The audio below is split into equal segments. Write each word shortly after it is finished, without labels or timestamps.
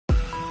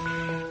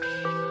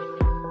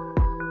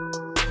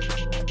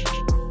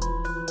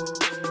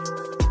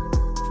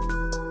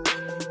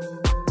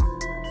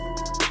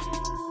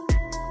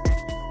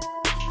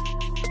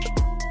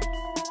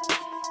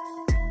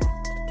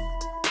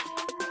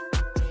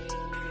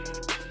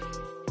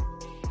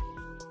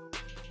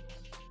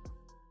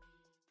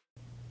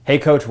Hey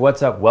coach,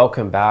 what's up?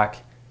 Welcome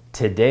back.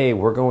 Today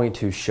we're going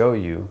to show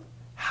you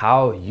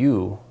how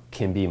you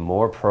can be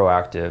more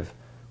proactive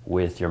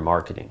with your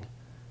marketing.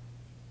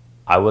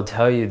 I will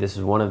tell you this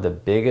is one of the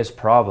biggest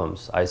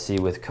problems I see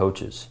with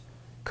coaches.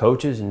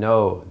 Coaches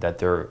know that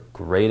they're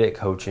great at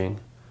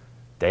coaching.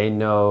 They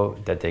know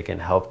that they can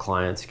help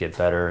clients get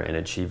better and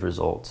achieve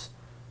results.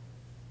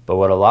 But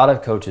what a lot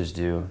of coaches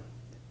do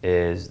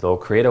is they'll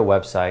create a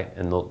website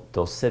and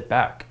they'll sit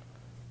back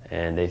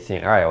and they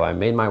think, all right, well, I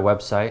made my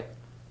website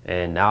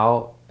and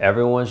now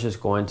everyone's just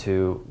going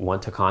to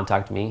want to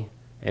contact me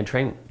and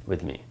train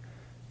with me.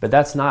 But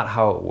that's not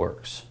how it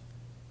works.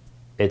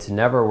 It's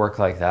never worked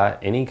like that.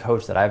 Any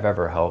coach that I've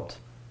ever helped,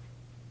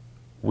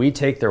 we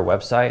take their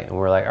website and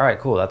we're like, all right,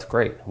 cool, that's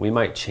great. We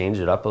might change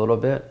it up a little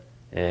bit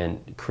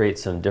and create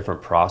some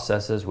different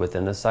processes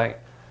within the site.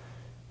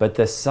 But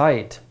the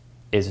site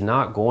is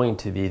not going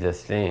to be the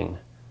thing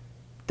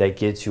that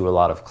gets you a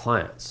lot of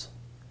clients.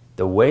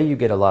 The way you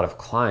get a lot of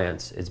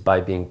clients is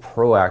by being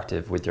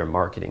proactive with your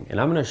marketing.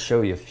 And I'm going to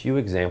show you a few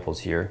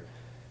examples here.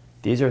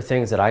 These are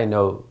things that I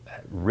know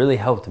really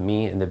helped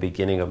me in the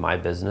beginning of my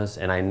business,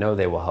 and I know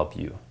they will help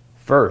you.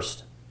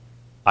 First,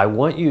 I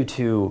want you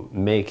to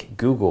make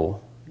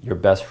Google your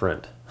best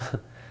friend,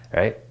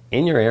 right?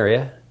 In your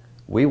area,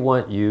 we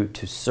want you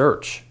to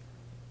search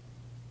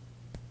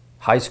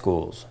high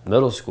schools,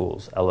 middle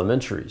schools,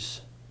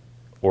 elementaries,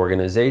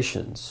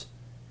 organizations,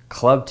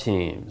 club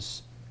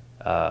teams,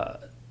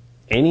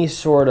 any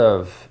sort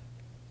of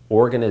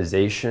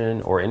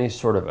organization or any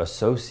sort of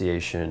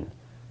association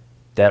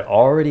that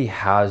already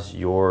has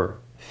your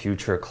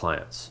future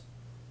clients.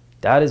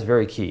 That is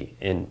very key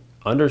in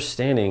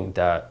understanding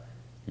that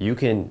you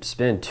can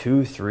spend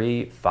 2,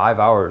 3, 5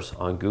 hours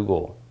on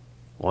Google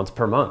once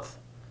per month.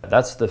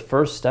 That's the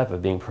first step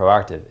of being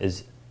proactive,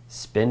 is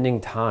spending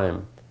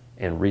time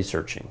and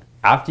researching.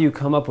 After you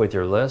come up with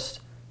your list,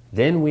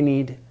 then we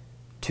need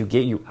to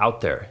get you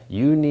out there.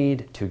 You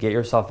need to get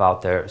yourself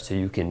out there so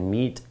you can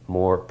meet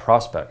more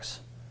prospects.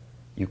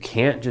 You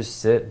can't just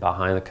sit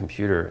behind the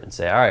computer and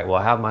say, all right,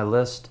 well, I have my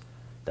list.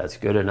 That's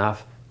good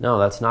enough. No,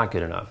 that's not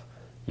good enough.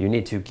 You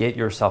need to get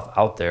yourself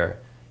out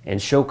there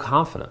and show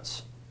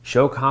confidence.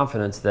 Show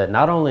confidence that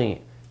not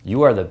only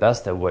you are the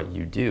best at what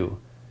you do,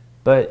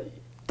 but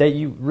that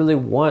you really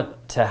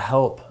want to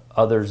help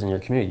others in your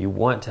community. You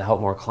want to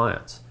help more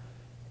clients.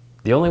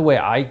 The only way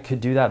I could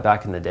do that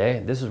back in the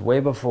day, this was way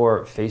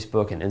before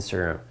Facebook and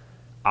Instagram,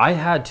 I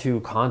had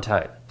to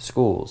contact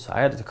schools.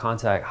 I had to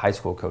contact high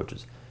school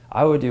coaches.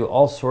 I would do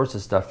all sorts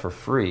of stuff for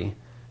free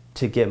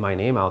to get my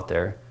name out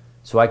there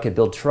so I could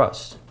build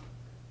trust.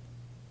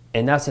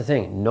 And that's the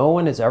thing. No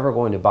one is ever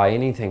going to buy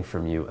anything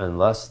from you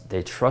unless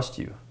they trust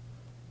you.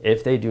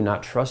 If they do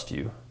not trust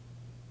you,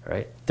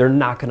 right, they're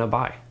not going to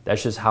buy.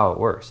 That's just how it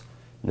works.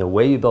 And the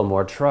way you build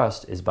more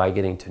trust is by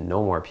getting to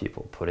know more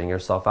people, putting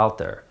yourself out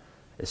there,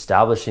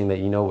 establishing that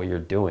you know what you're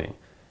doing.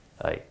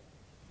 Like,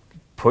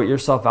 put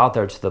yourself out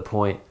there to the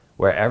point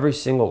where every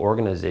single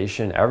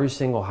organization, every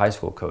single high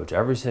school coach,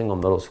 every single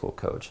middle school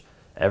coach,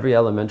 every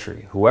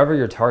elementary, whoever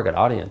your target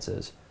audience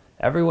is,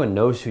 everyone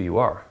knows who you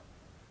are.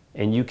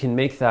 And you can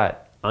make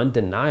that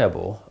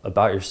undeniable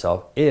about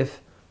yourself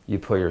if you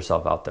put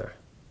yourself out there.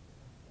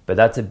 But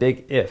that's a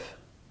big if.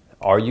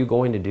 Are you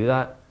going to do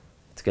that?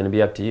 It's going to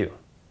be up to you.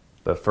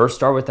 But first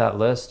start with that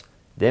list,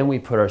 then we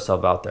put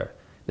ourselves out there.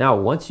 Now,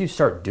 once you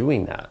start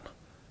doing that,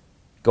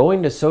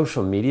 going to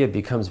social media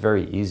becomes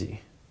very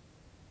easy.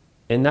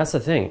 And that's the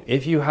thing.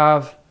 If you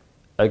have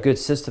a good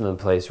system in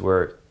place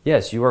where,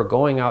 yes, you are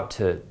going out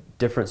to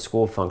different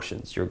school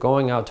functions, you're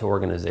going out to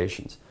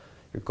organizations,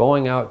 you're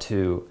going out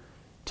to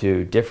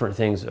different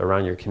things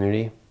around your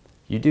community,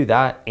 you do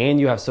that and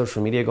you have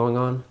social media going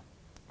on,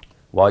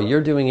 while you're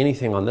doing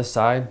anything on this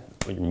side,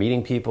 when you're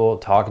meeting people,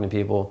 talking to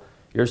people,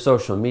 your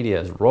social media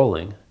is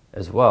rolling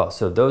as well.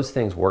 So those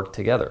things work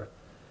together.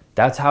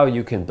 That's how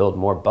you can build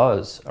more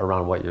buzz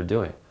around what you're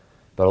doing.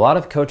 But a lot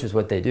of coaches,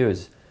 what they do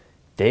is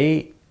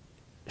they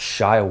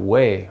shy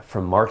away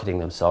from marketing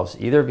themselves,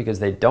 either because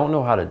they don't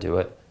know how to do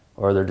it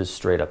or they're just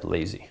straight up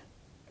lazy,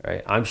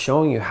 right? I'm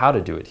showing you how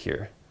to do it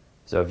here.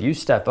 So if you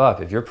step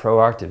up, if you're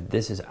proactive,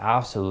 this is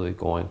absolutely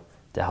going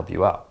to help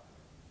you out.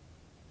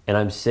 And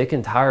I'm sick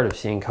and tired of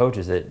seeing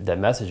coaches that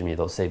message me.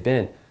 They'll say,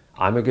 Ben,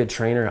 I'm a good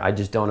trainer. I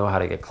just don't know how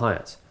to get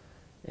clients.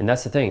 And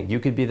that's the thing. You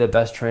could be the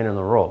best trainer in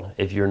the world.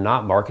 If you're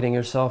not marketing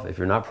yourself, if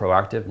you're not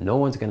proactive, no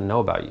one's going to know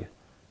about you.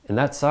 And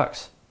that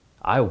sucks.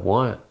 I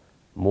want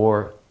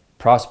more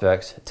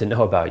prospects to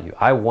know about you.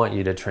 I want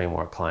you to train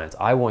more clients.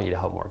 I want you to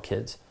help more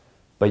kids.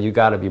 But you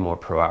got to be more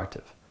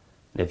proactive.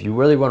 And if you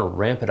really want to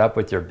ramp it up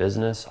with your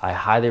business, I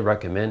highly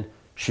recommend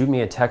shoot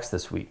me a text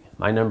this week.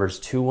 My number is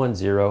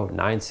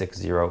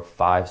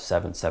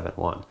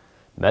 210-960-5771.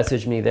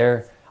 Message me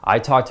there. I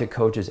talk to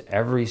coaches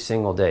every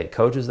single day.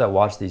 Coaches that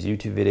watch these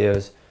YouTube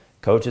videos,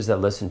 coaches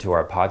that listen to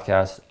our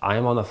podcast. I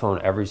am on the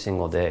phone every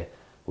single day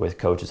with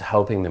coaches,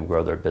 helping them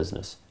grow their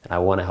business. And I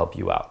want to help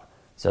you out.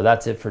 So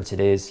that's it for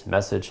today's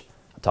message.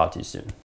 I'll talk to you soon.